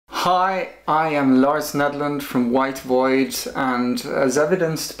Hi, I am Lars from White Void, and as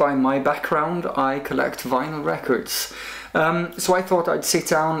evidenced by my background, I collect vinyl records. So I thought I'd sit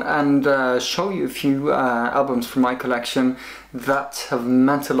down and show you a few albums from my collection that have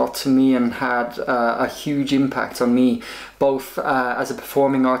meant a lot to me and had a huge impact on me, both as a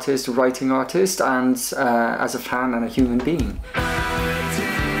performing artist, a writing artist, and as a fan and a human being.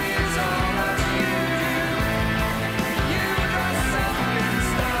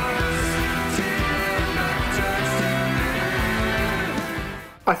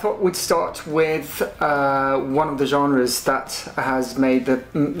 I thought we'd start with one of the genres that has made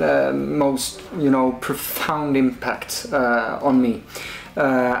the most, profound impact on me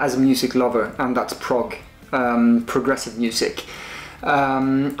as a music lover, and that's prog, progressive music.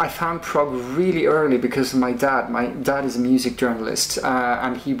 I found prog really early because of my dad. My dad is a music journalist,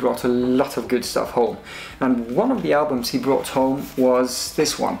 and he brought a lot of good stuff home. And one of the albums he brought home was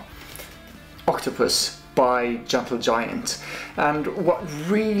this one, Octopus by Gentle Giant. And what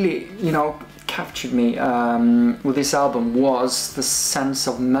really, captured me with this album was the sense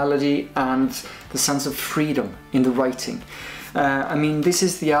of melody and the sense of freedom in the writing. I mean, this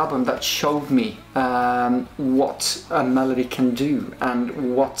is the album that showed me what a melody can do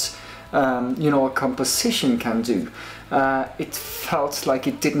and what a composition can do. It felt like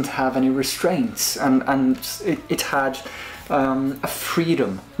it didn't have any restraints, and it had a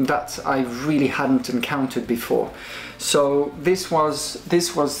freedom that I really hadn't encountered before. So this was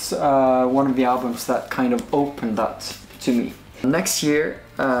one of the albums that kind of opened that to me. Next year,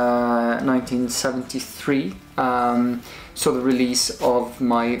 1973, saw the release of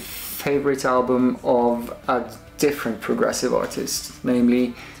my favorite album of a different progressive artist,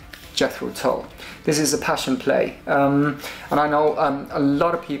 namely Jethro Tull. This is a passion play, and I know a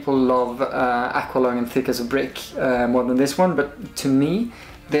lot of people love Aqualung and Thick as a Brick more than this one, but to me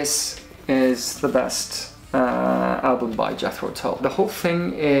this is the best album by Jethro Tull. The whole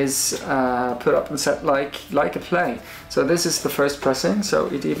thing is put up and set like a play. So this is the first pressing, so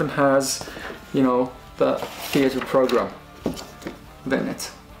it even has, the theatre program within it.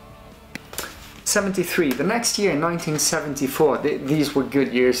 73. The next year, 1974, these were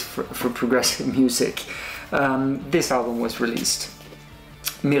good years for progressive music. This album was released,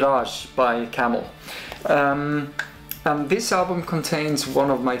 Mirage by Camel. And this album contains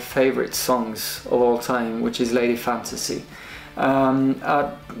one of my favorite songs of all time, which is Lady Fantasy.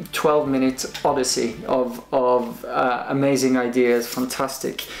 A 12-minute odyssey of amazing ideas,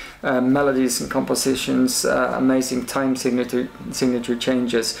 fantastic melodies and compositions, amazing time signature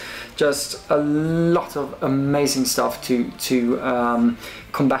changes, just a lot of amazing stuff to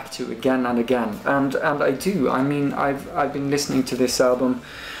come back to again and again. And I do. I mean, I've been listening to this album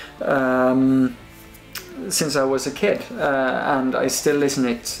since I was a kid, and I still listen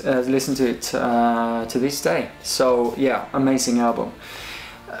to it to this day. So yeah, amazing album.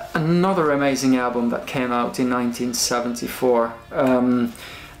 Another amazing album that came out in 1974, and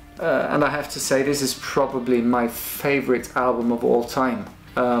I have to say this is probably my favorite album of all time,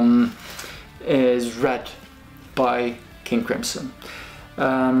 is Red by King Crimson.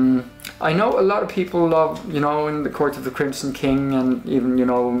 I know a lot of people love, In the Court of the Crimson King, and even,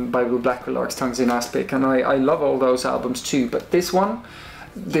 Bible Black with Lark's Tongues in Aspic, and I love all those albums too, but this one's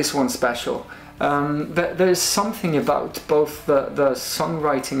special. There's something about both the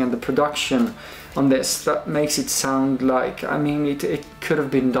songwriting and the production on this that makes it sound like, it could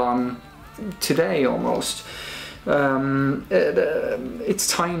have been done today almost. It's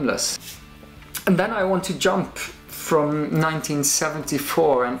timeless. And then I want to jump from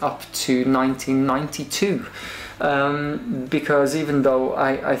 1974 and up to 1992, because even though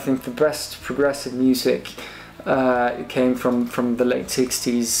I think the best progressive music came from the late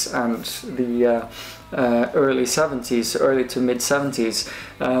 60s and the early 70s, early to mid 70s,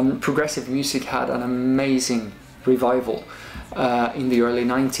 progressive music had an amazing revival in the early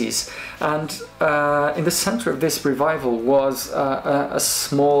 90s, and in the center of this revival was a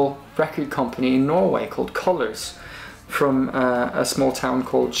small record company in Norway called Colors, from a small town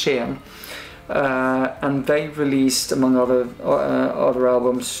called Skien, and they released, among other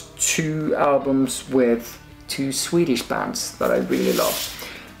albums, two albums with two Swedish bands that I really love.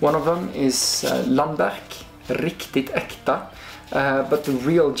 One of them is Landberg, Riktigt Äkta, but the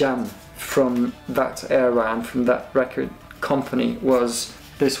real gem from that era and from that record company was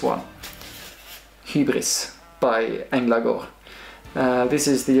this one, Hybris by Englagård. This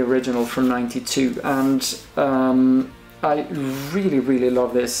is the original from '92, and I really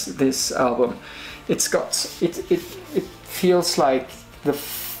love this album. It feels like the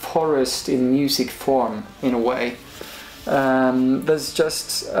forest in music form in a way. There's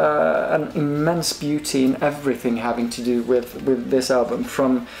just an immense beauty in everything having to do with this album,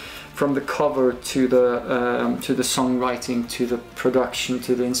 from the cover to the songwriting, to the production,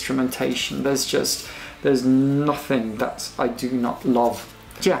 to the instrumentation. There's nothing that I do not love.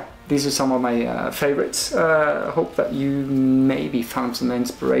 Yeah, these are some of my favorites. I hope that you maybe found some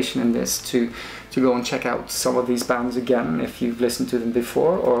inspiration in this to go and check out some of these bands again if you've listened to them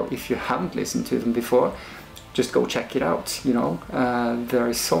before, or if you haven't listened to them before, just go check it out, you know. There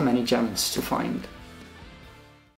are so many gems to find.